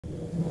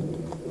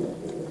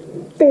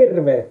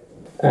Terve!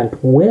 And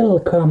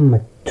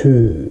welcome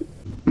to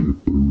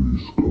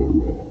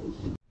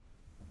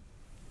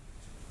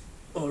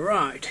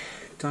Alright,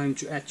 time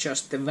to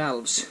adjust the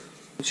valves.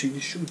 It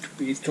should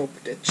be top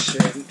dead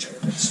center.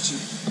 Let's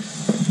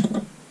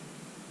see.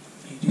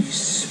 It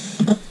is.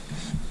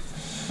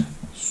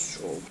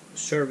 So,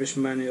 service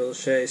manual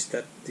says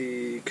that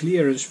the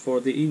clearance for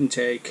the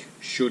intake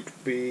should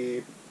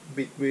be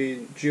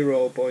between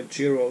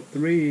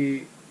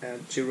 0.03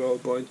 and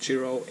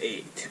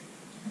 0.08.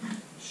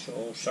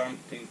 So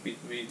something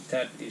between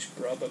that is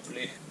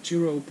probably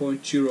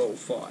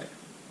 0.05.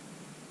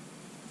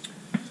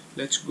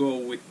 Let's go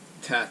with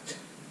that.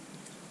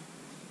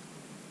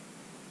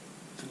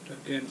 And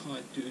again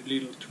I do a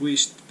little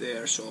twist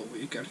there so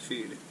we can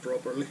feel it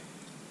properly.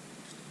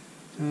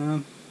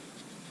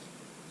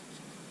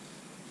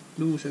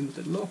 Loosen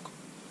the lock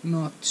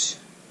nuts.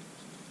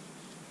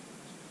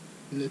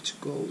 Let's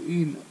go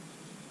in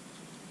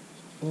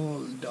all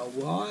the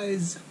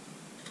wise.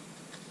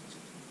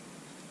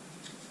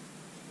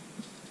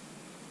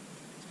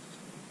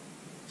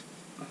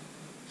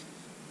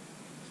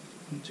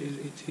 Until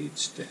it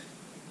hits the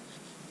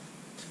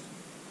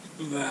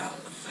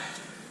valve.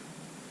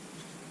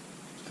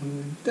 And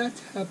when that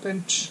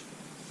happens,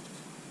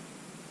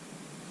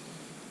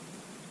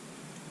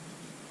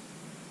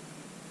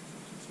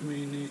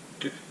 we need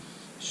to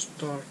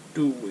start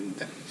doing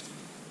the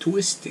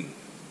twisting.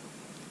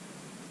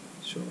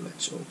 So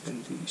let's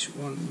open these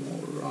one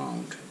more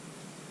round.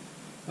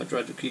 I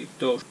try to keep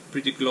those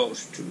pretty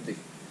close to the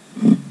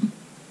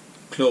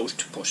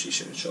closed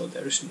position, so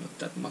there is not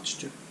that much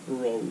to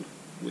roll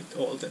with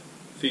all the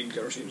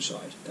fingers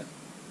inside.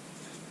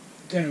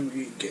 Then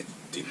we get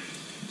the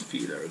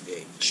feeler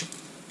gauge.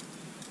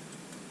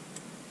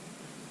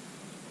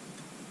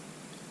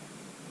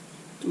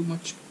 Too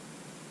much.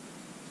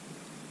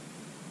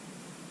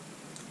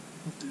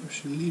 But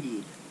there's a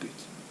little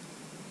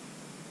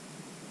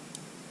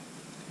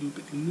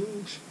bit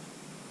loose.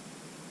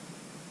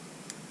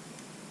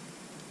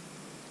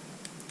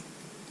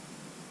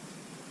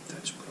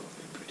 That's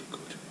probably pretty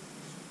good.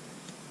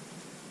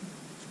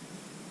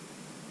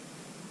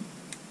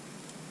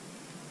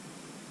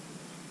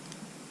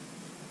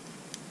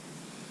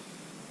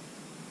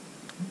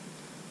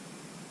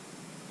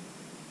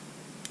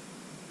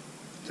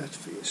 That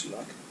feels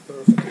like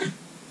perfect.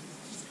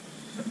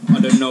 I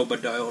don't know,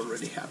 but I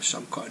already have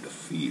some kind of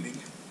feeling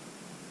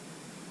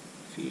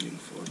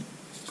for it.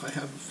 I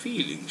have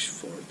feelings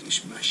for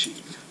this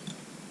machine.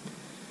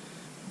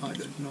 I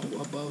don't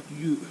know about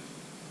you.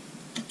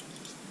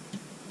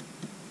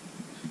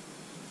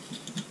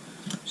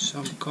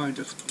 Some kind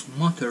of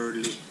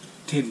motherly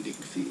tending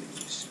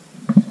feelings.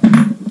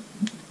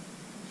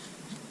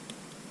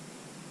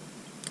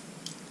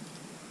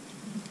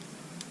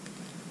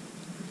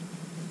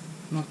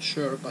 Not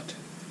sure, but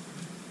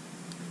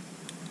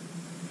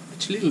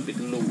it's a little bit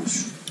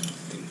loose, I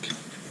think.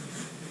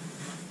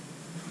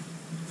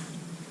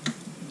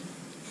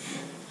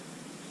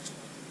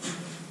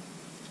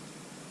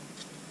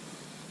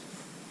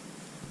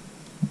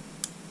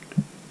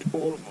 It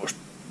almost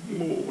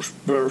moves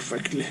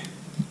perfectly.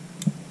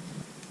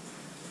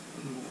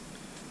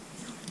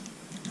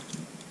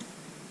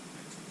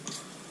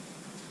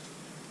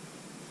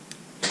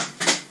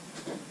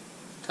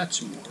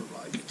 That's more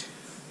like it.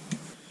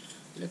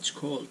 Let's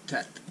call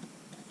that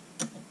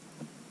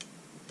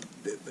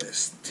the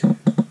best.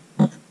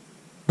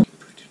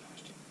 Pretty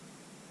nice.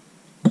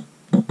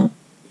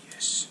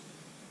 Yes.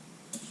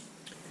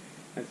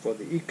 And for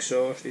the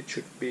exhaust it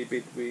should be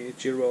between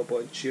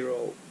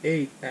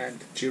 0.08 and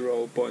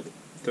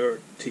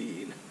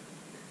 0.13.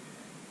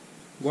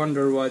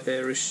 Wonder why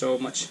there is so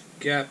much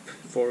gap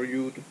for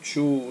you to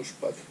choose,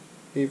 but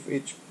if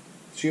it's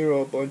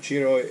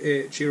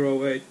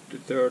 0.08 to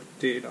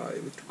 13, I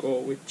would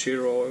go with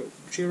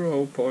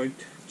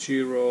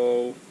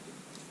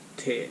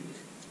 0.010.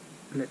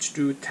 Let's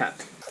do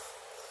that.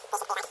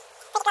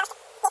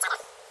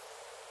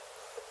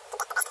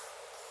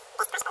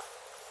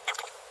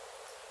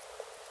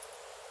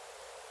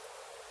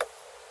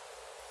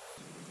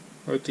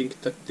 I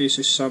think that this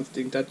is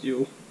something that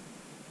you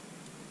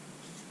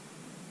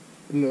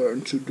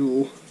learn to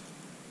do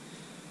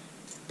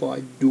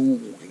by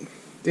doing.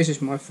 This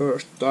is my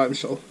first time,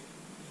 so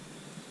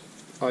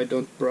I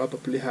don't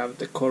probably have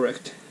the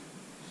correct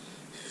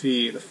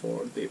feel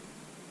for the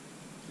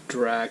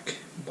drag,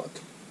 but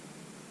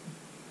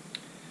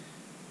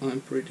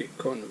I'm pretty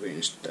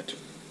convinced that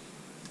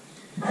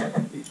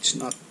it's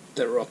not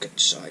the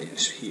rocket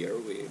science here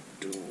we're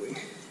doing.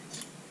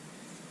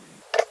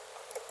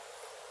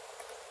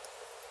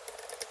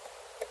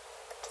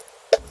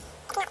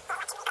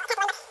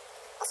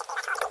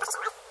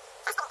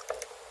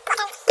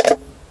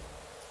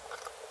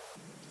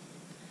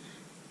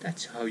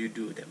 That's how you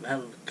do the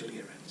valve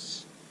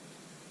clearance.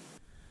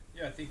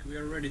 Yeah, I think we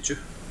are ready to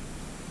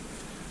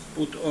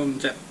put on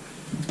the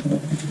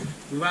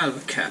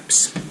valve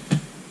caps.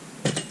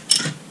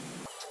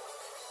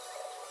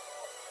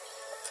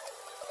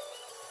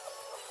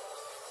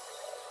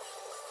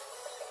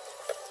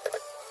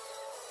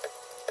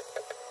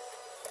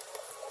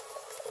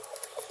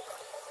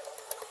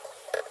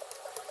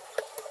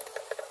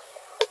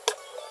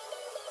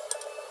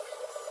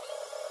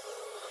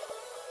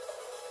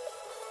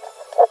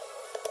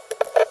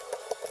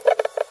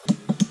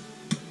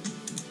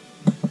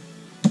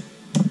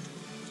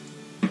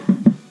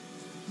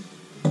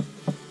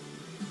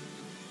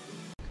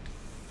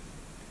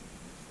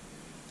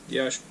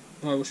 yeah,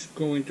 I was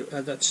going to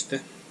attach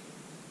the,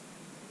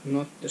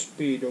 not the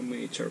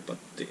speedometer, but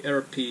the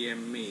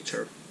RPM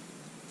meter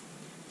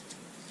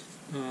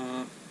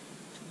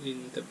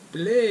in the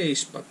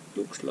place, but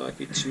looks like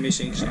it's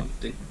missing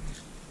something.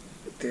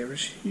 There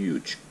is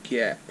huge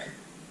gap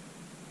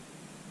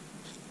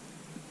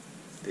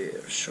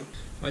there, so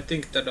I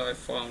think that I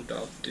found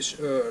out this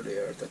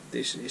earlier, that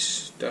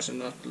this does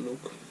not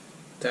look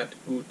that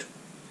good,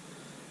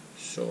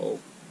 so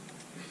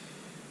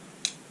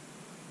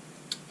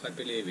I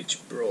believe it's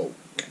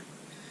broken.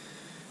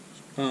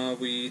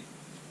 We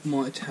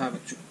might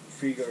have to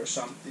figure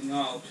something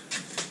out.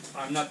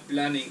 I'm not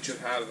planning to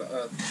have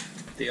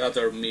the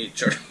other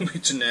meter,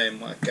 which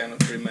name I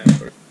cannot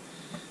remember.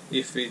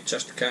 If we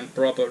just can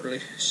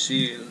properly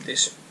seal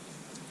this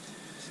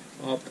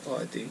up,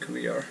 I think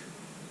we are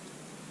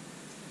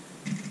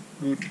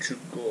good to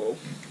go.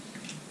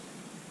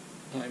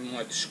 I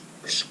might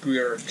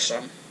squirt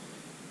some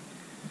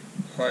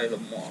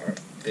Heilmar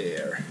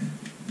there.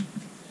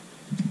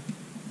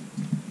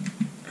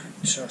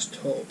 Just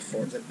hope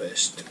for the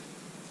best.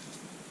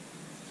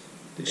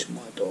 This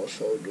might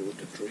also do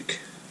the trick.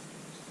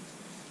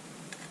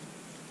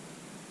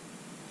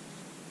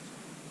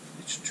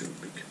 It's too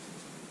big.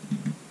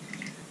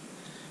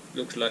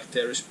 Looks like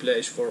there is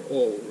place for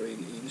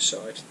O-ring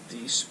inside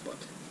this,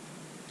 but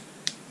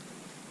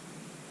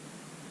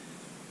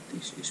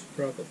this is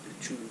probably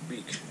too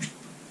big.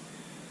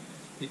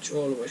 It's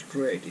always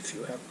great if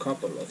you have a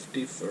couple of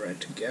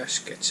different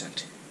gaskets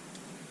and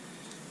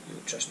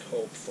you just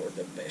hope for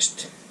the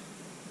best.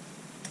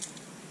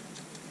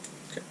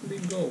 Can we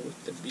go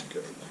with the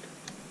bigger one?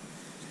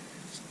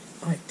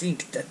 I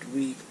think that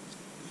we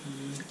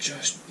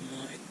just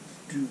might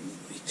do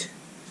it.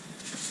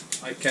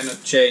 I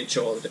cannot change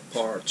all the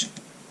parts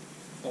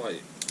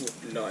I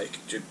would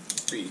like to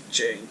be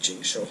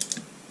changing, so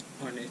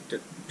I need to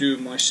do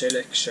my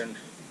selection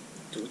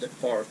to the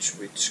parts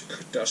which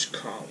does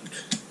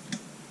count.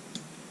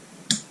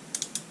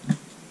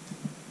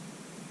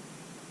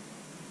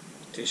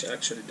 This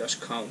actually does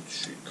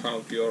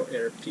count your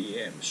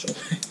RPM, so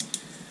I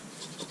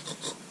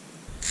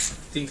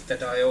think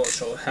that I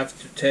also have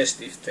to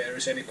test if there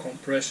is any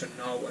compression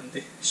now when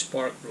the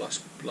spark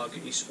plug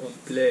is on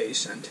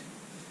place, and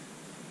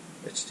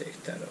let's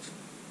take that off.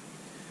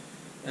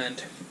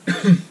 And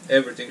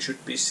everything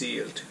should be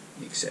sealed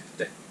except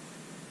the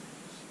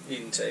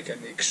intake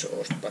and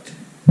exhaust, but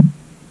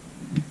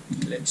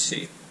let's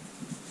see.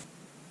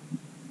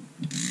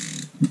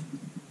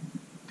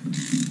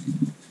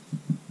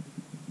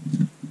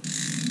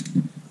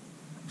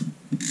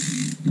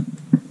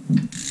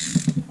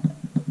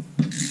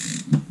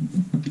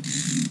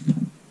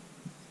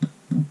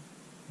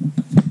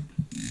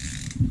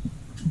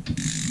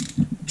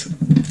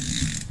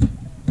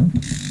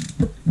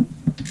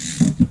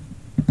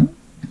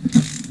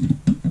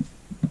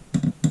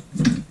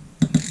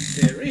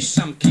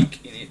 Some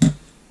kick in it.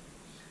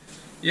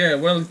 Yeah,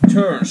 well, it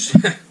turns.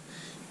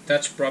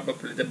 That's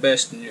probably the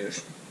best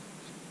news.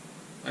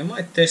 I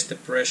might test the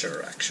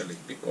pressure actually,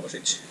 because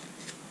it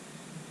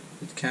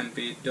can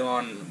be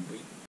done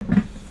with.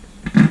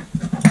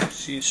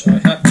 Since I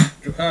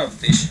have to have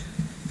this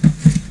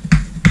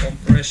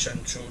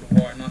compression tool,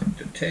 why not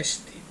to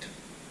test it?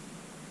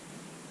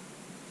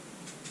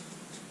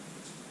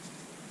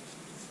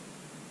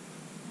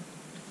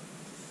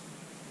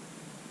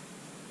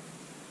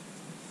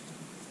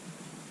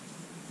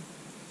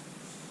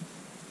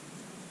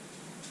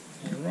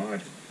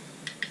 Alright,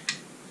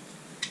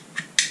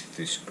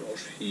 this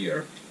goes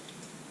here,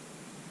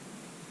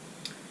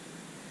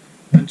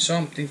 and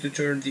something to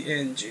turn the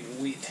engine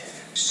with.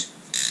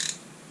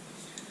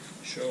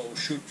 So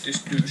should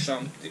this do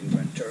something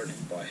when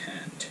turning by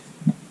hand?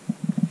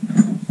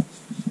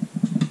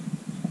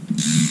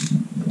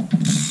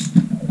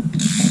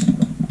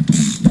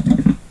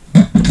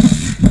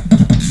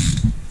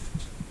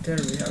 There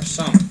we have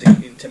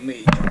something in the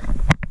meter.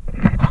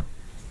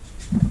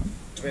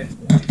 20.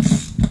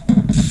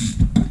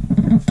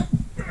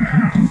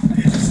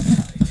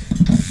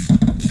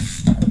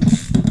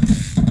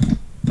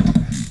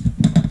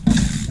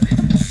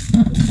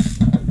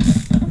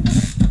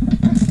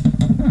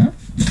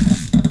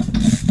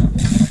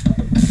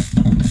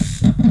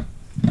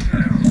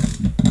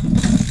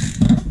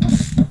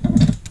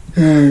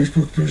 It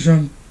would be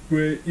some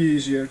way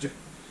easier to.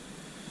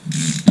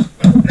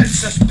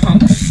 Let's just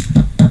pump.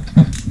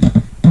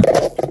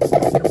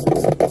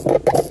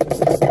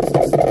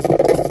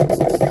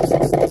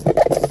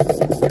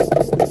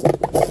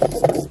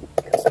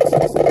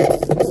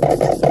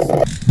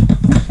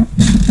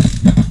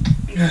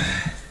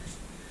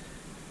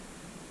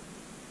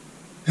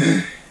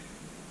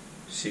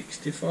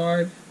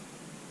 $65.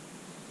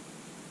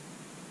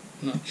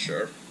 Not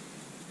sure.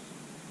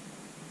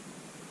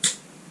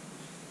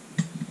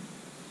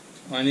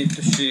 I need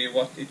to see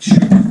what it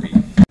should be.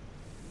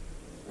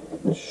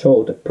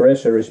 So the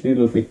pressure is a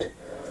little bit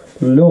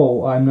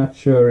low. I'm not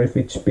sure if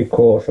it's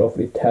because of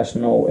it has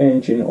no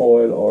engine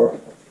oil or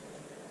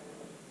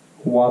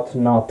what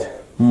not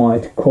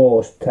might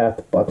cause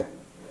that, but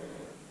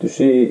To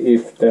see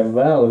if the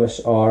valves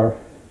are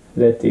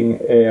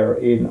letting air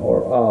in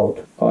or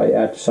out, I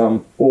add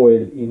some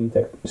oil in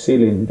the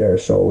cylinder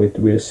so it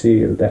will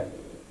seal the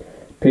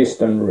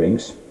piston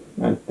rings,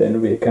 and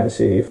then we can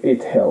see if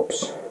it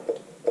helps.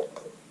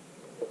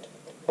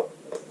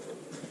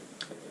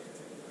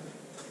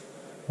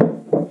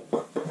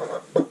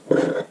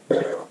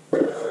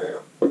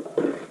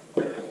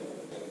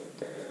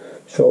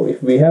 So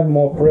if we have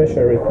more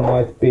pressure, it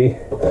might be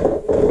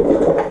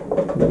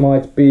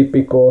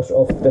because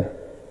of the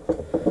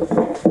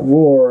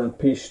worn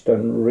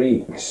piston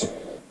rings,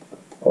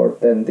 or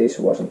then this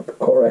wasn't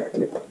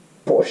correctly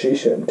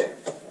positioned.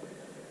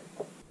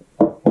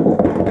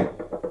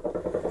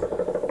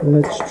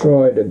 Let's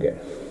try it again.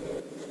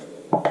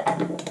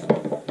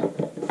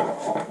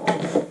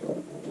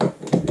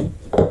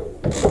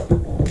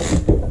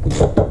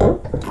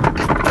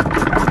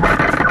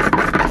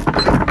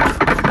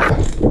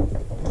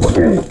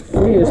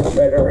 Feels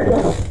better.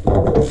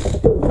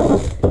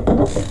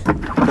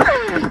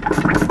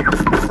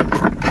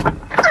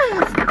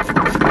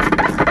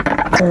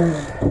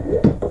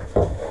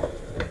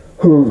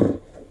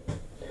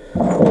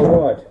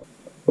 Alright,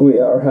 we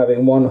are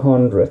having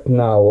 100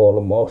 now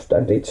almost,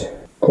 and it's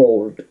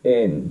cold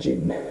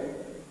engine.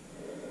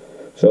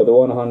 So the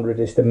 100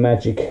 is the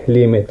magic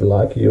limit,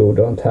 like you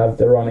don't have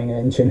the running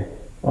engine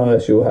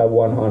unless you have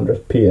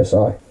 100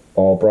 psi,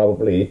 or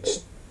probably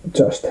it's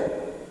just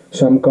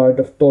some kind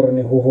of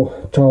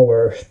Tornihuhu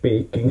tower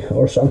speaking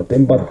or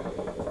something, but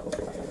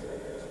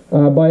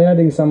by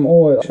adding some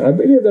oil, I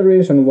believe the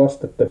reason was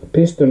that the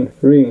piston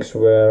rings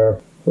were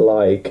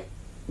like,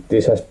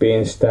 this has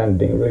been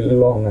standing really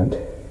long, and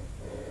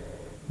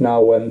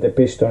now when the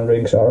piston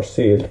rings are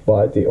sealed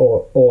by the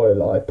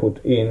oil I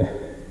put in,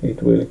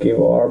 it will give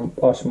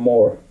us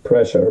more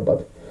pressure,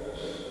 but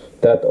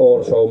that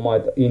also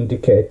might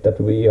indicate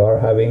that we are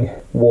having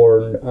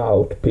worn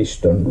out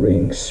piston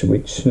rings,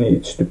 which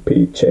needs to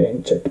be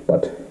changed,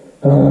 but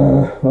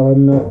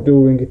I'm not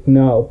doing it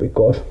now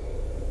because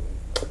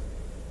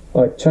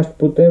I just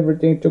put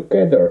everything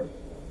together.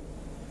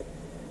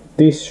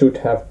 This should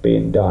have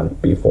been done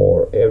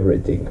before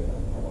everything.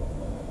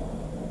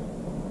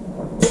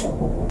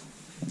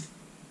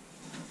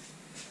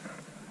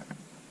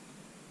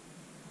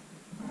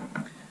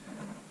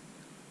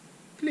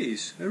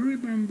 Please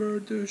remember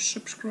to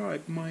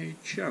subscribe my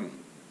channel.